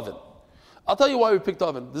pick oven? I'll tell you why we picked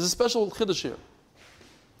oven. There's a special chiddush here.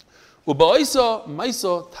 Uba'isa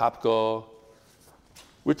maisa tapka.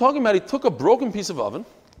 We're talking about he took a broken piece of oven.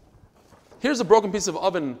 Here's a broken piece of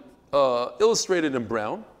oven illustrated in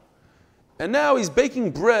brown. And now he's baking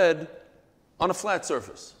bread on a flat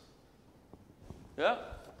surface. Yeah?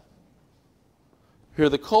 Here are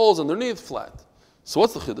the coals underneath flat. So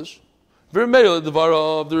what's the chiddush? V'remeir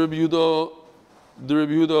l'dvarav the Rebbe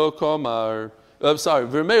Yehuda Kamar.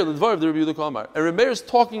 V'remeir l'dvarav the Rebbe Yehuda Kamar. And Remeir is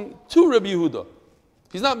talking to Rebbe Yehuda.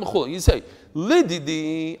 He's not mechula. He say,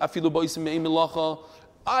 "Lididi afilu ba'isem me'im melacha."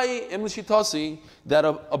 I am l'shitasi that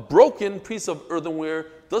a broken piece of earthenware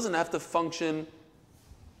doesn't have to function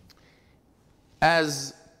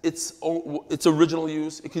as its original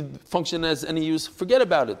use. It could function as any use. Forget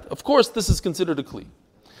about it. Of course, this is considered a kli.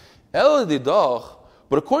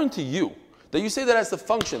 But according to you, that you say that has to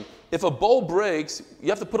function. If a bowl breaks, you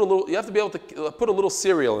have to be able to put a little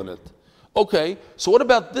cereal in it. Okay. So what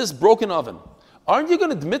about this broken oven? Aren't you going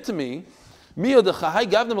to admit to me,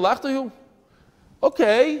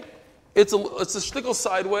 okay, it's a shtickle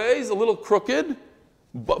sideways, a little crooked,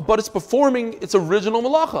 but it's performing its original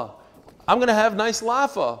malacha. I'm going to have nice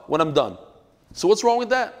lafa when I'm done. So what's wrong with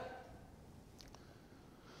that?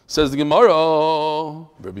 Says the Gemara,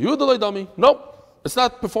 Rebbe Yehuda leidami. Nope, it's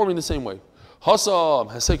not performing the same way. Over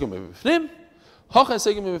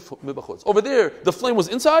there, the flame was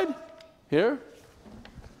inside. Here,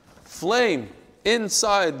 flame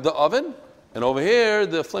inside the oven, and over here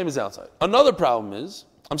the flame is outside. Another problem is,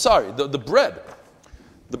 the bread.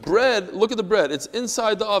 The bread, look at the bread, it's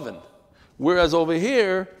inside the oven. Whereas over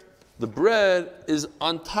here, the bread is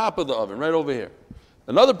on top of the oven, right over here.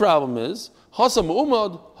 Another problem is,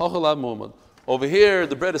 over here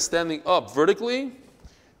the bread is standing up vertically,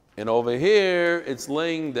 and over here it's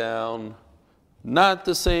laying down. Not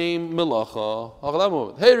the same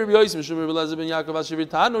melacha. Hey, Rabbi Yosef, Mishum Rabbi Elazar ben Yaakov Asher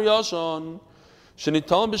Tanu Yashon. We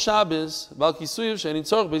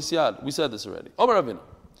said this already. Omar Ravina.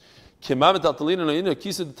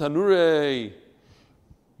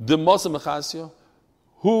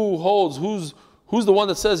 Who holds? Who's the one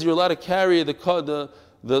that says you're allowed to carry the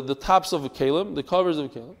tops of a kalim, the covers of a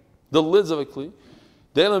kalim, the lids of a kli?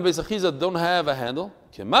 The Elam Beis Achiza don't have a handle.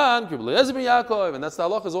 And that's the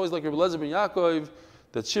halacha is always like Rabbi Elazar ben Yaakov,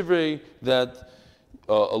 that shivrei, that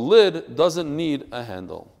a lid doesn't need a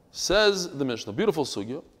handle. Says the Mishnah, beautiful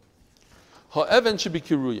sugya. Ha'even should be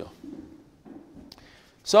kiruya.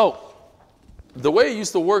 So, the way it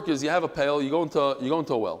used to work is you have a pail, you go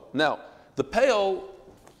into a well. Now, the pail,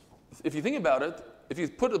 if you think about it, if you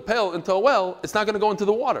put a pail into a well, it's not going to go into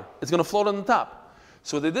the water. It's going to float on the top.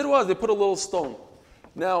 So what they did was they put a little stone.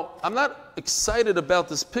 Now, I'm not excited about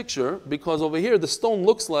this picture because over here the stone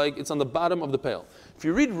looks like it's on the bottom of the pail. If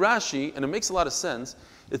you read Rashi, and it makes a lot of sense,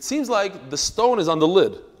 it seems like the stone is on the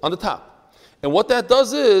lid, on the top. And what that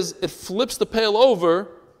does is, it flips the pail over,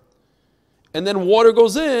 and then water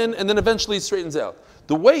goes in, and then eventually it straightens out.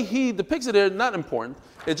 The way he depicts it here, not important.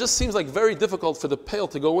 It just seems like very difficult for the pail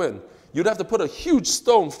to go in. You'd have to put a huge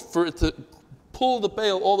stone for it to pull the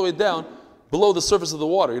pail all the way down below the surface of the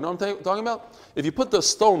water. You know what I'm talking about? If you put the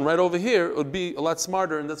stone right over here, it would be a lot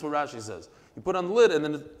smarter, and that's what Rashi says. You put on the lid, and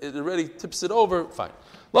then it already tips it over, fine.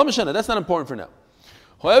 Lo mishana, that's not important for now.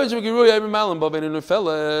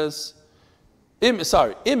 If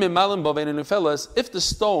the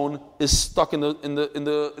stone is stuck in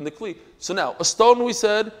the kli. So now, a stone we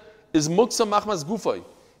said is muktzah machmas gufay.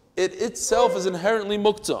 It itself is inherently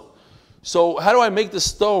muktzah. So how do I make the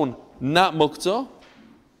stone not muktzah?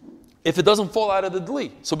 If it doesn't fall out of the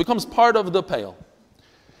dli, so it becomes part of the pail.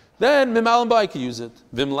 Then mimalim ba I can use it.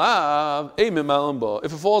 Vimlav a mimalim ba.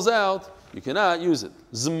 If it falls out, you cannot use it.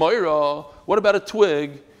 Zmoira. What about a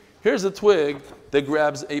twig? Here's a twig that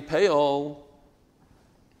grabs a pail.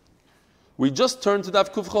 We just turned to Daf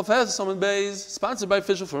Kuf Chofes Summon Bays, sponsored by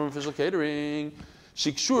Official Firm Official Catering.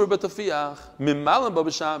 Shikshur b'tafiach mimalim ba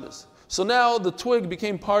b'Shabbos. So now the twig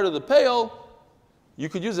became part of the pail. You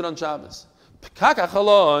could use it on Shabbos. Pekaka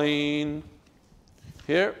chaloin.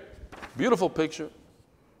 Here, beautiful picture.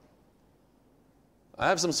 I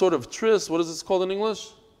have some sort of tris. What is this called in English?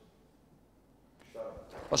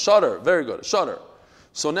 A shutter. Very good. A shutter.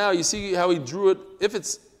 So now you see how he drew it. If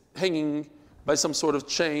it's hanging by some sort of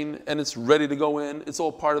chain and it's ready to go in, it's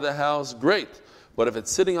all part of the house. Great. But if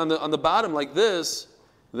it's sitting on the bottom like this,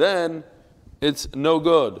 then it's no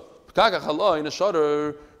good. Pekaka chaloin. A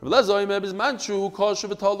shutter.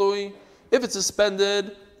 If it's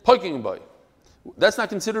suspended, poking by. That's not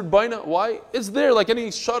considered baina. Why? It's there like any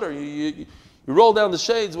shutter. You roll down the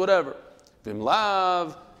shades, whatever.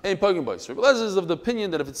 Vimlav ain't poking by. So Rebbe is of the opinion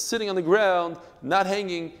that if it's sitting on the ground, not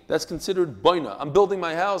hanging, that's considered baina. I'm building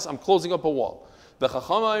my house, I'm closing up a wall. Who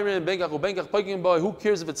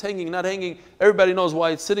cares if it's hanging, not hanging? Everybody knows why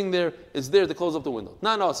it's sitting there. It's there to close up the window.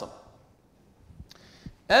 Not awesome.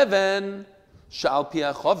 Even shal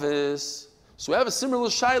piachovis. So we have a similar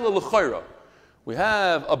shaila l'chayra. We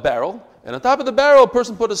have a barrel, and on top of the barrel, a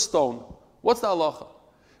person put a stone. What's the halacha?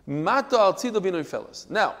 Mata al tzida b'noy felas.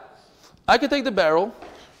 Now, I can take the barrel,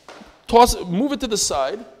 toss it, move it to the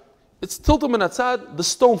side. It's tilted min atzad, the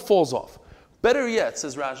stone falls off. Better yet,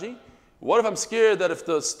 says Rashi, what if I'm scared that if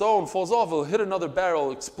the stone falls off, it'll hit another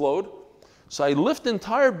barrel, explode? So I lift the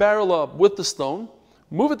entire barrel up with the stone,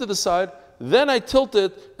 move it to the side, then I tilt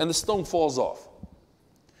it, and the stone falls off.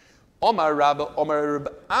 Omar Rabba, Omar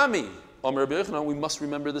Reb Ami, Omar Rabbi Yochanan, we must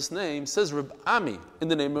remember this name, says Reb Ami, in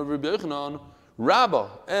the name of Rabbi Yochanan, Rabba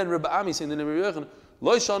and Reb Ami say in the name of Rabbi Yochanan,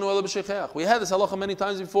 Lo yishanu ela b'sheicheach. We had this halacha many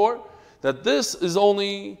times before, that this is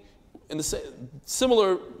only in the same,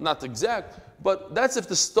 similar, not exact, but that's if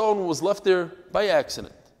the stone was left there by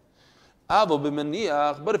accident. Avo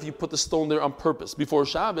b'meniach, but if you put the stone there on purpose before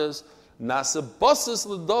Shabbos, nasa basis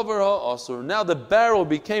l'davar ha'asur. Now the barrel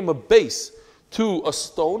became a base to a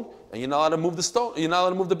stone, and you're not allowed to move the stone. You're not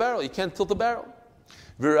allowed to move the barrel. You can't tilt the barrel.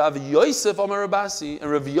 Rav Yosef Amar Rabasi, and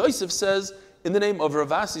Rav Yosef says in the name of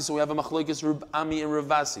Ravasi. So we have a machlokes Reb Ami and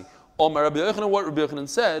Ravasi. Omar Rabbi Yochanan, what Rabbi Yochanan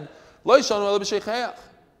said, Lo yishanu ela b'sheicheach.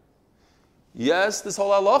 Yes, this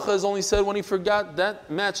whole halacha is only said when he forgot. That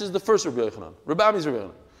matches the first Rabbi Yochanan. Rabbi Ami's Rabbi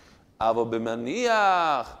Yochanan. Avo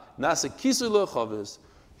b'maniach nasa kisui lechavis.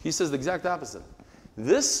 He says the exact opposite.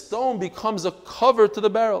 This stone becomes a cover to the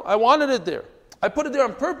barrel. I wanted it there. I put it there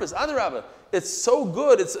on purpose. Adarabah. It's so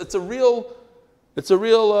good. It's a real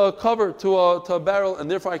cover to a barrel, and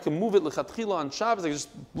therefore I can move it lechatchila on Shabbos. I can just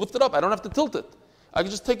lift it up. I don't have to tilt it. I can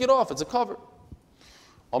just take it off. It's a cover.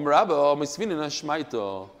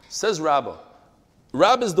 Says Rabba.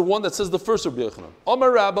 Rabba is the one that says the first Rabbi Yochanan.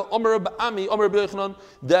 Omar Rabba, Omar Rabba Ami, Omar Rabbi Yochanan,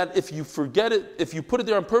 that if you forget it, if you put it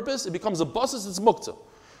there on purpose, it becomes a basis, it's muktzah.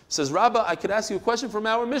 Says Rabba, I could ask you a question from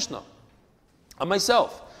our Mishnah. On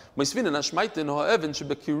myself. What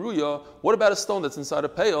about a stone that's inside a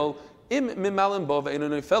pail? Now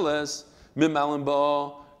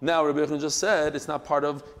Rabbi Yochanan just said it's not part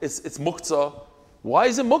of, it's muktzah. Why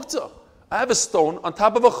is it muktzah? I have a stone on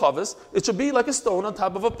top of a chavis. It should be like a stone on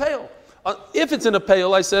top of a pail. If it's in a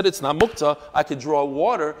pail, I said it's not muktzah. I could draw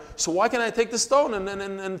water. So why can't I take the stone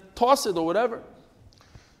and toss it or whatever?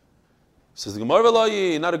 Says the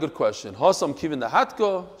Gemara, not a good question. Hasam kivin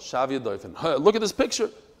dahatka shavia doifen. Look at this picture.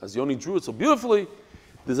 As Yoni drew it so beautifully.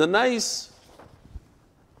 There's a nice.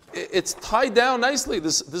 It's tied down nicely.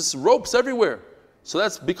 This ropes everywhere. So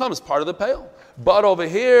that becomes part of the pail. But over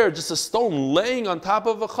here, just a stone laying on top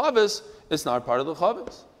of a chavis, it's not part of the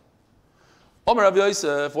chavis. Omar Rabbi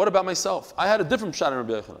Yosef, what about myself? I had a different pshat in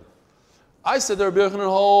Rabbi Yochanan. I said that Rabbi Yochanan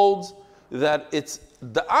holds that it's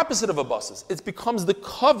the opposite of a basis. It becomes the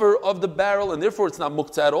cover of the barrel, and therefore it's not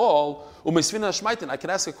muktzah at all. I can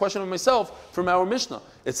ask a question of myself from our Mishnah.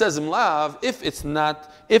 It says in Lav, if it's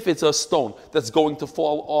a stone that's going to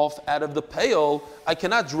fall off out of the pail, I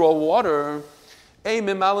cannot draw water. It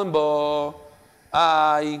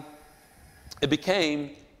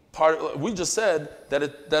became part. We just said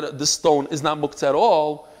that the stone is not muktzah at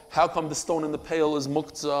all. How come the stone in the pail is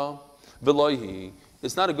muktzah? Velohi.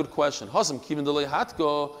 It's not a good question. Hasam kivin delay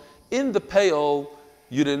hatko, in the pail,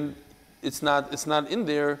 you didn't. It's not in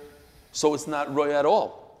there, so it's not roy at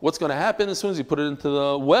all. What's going to happen as soon as you put it into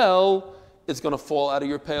the well? It's going to fall out of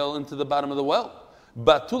your pail into the bottom of the well.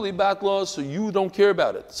 Batuli batlo, so you don't care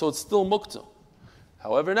about it, so it's still mukta.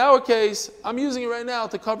 However, in our case, I'm using it right now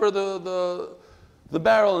to cover the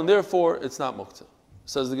barrel, and therefore it's not mukta.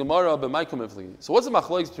 Says the Gemara, so what's the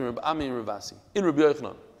machlokes between Rabbi Ami and Ravasi? In Rabbi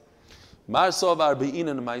Yochanan,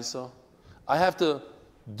 I have to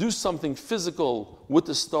do something physical with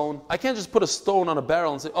the stone. I can't just put a stone on a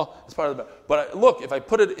barrel and say, oh, it's part of the barrel. But look, if I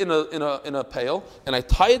put it in a pail and I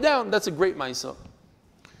tie it down, that's a great maisa.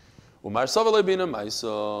 That's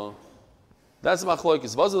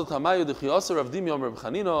machlokes. Vazal tamayu dechiyaser Rav Dimi Omer Reb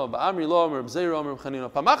Chanina, Ba'amri lo Omer Reb Zeira Omer Reb Chanina.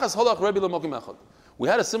 Pamachas holach Rebbe lemokim echad. We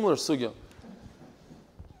had a similar sugya.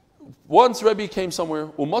 Once Rebbe came somewhere,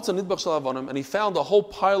 umatza nidbach shel avonim, and he found a whole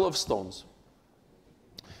pile of stones.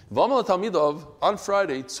 V'amar l'talmidov on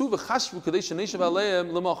Friday, tzu v'chashvu kadei sheneshav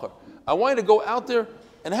aleim lemachar. I want you to go out there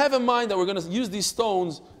and have in mind that we're going to use these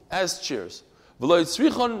stones as chairs. V'lo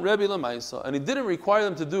yitzrichon Rebbe lemaisa, and he didn't require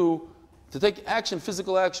them to take action,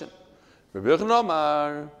 physical action. Rabbi Yochanan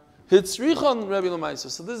Amar, hitzrichon Rebbe lemaisa.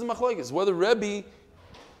 So this is machlokes, whether Rebbe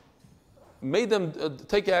made them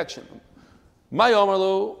take action. My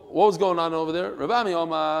Omarlu, what was going on over there? Rabbi Ami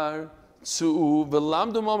Omar, Tzu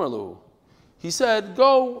v'lamdum Omarlu. He said,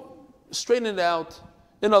 go straighten it out.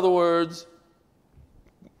 In other words,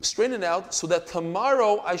 straighten it out so that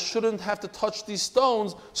tomorrow I shouldn't have to touch these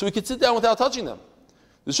stones, so we could sit down without touching them.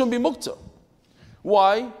 This shouldn't be muktzah.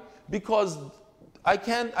 Why? Because I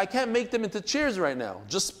can't make them into chairs right now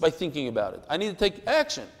just by thinking about it. I need to take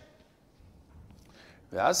action.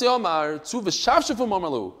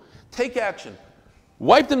 Take action.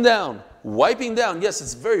 Wipe them down. Wiping down, yes,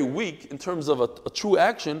 it's very weak in terms of a true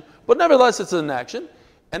action, but nevertheless it's an action.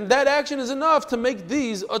 And that action is enough to make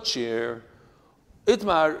these a chair.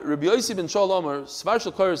 Itmar, Rabbi Yossi ben Shaul Omer, Svar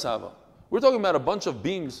shel koros hava. We're talking about a bunch of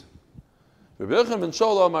beams. Rabbi Yochanan ben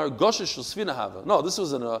Shaul Omer, Goshesh shel svina hava. No, this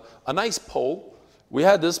was a nice pole. We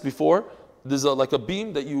had this before. There's like a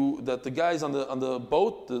beam that the guys on the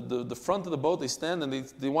boat, the front of the boat, they stand and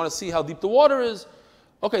they want to see how deep the water is.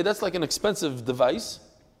 Okay, that's like an expensive device.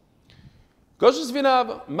 This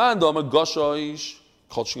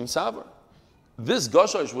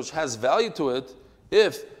goshoish, which has value to it,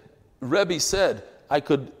 if Rebbe said, I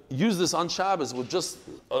could use this on Shabbos with just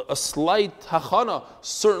a slight hachana,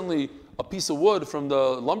 certainly a piece of wood from the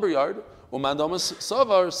lumberyard, no,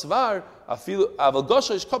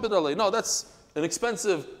 that's an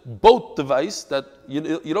expensive boat device that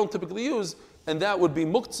you don't typically use, and that would be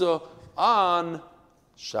muktzah on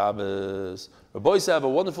Shabbos. Boys, have a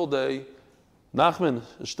wonderful day. Nachman,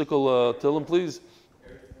 a shtickle Tillim, please.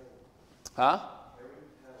 Huh?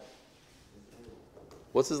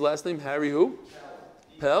 What's his last name? Harry who?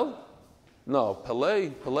 Pell? No,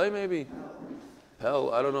 Pele maybe?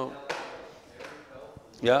 Pell, I don't know.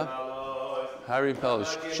 Yeah? Harry Pell.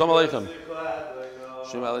 Shalom Aleichem.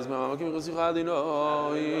 Shalom Aleichem.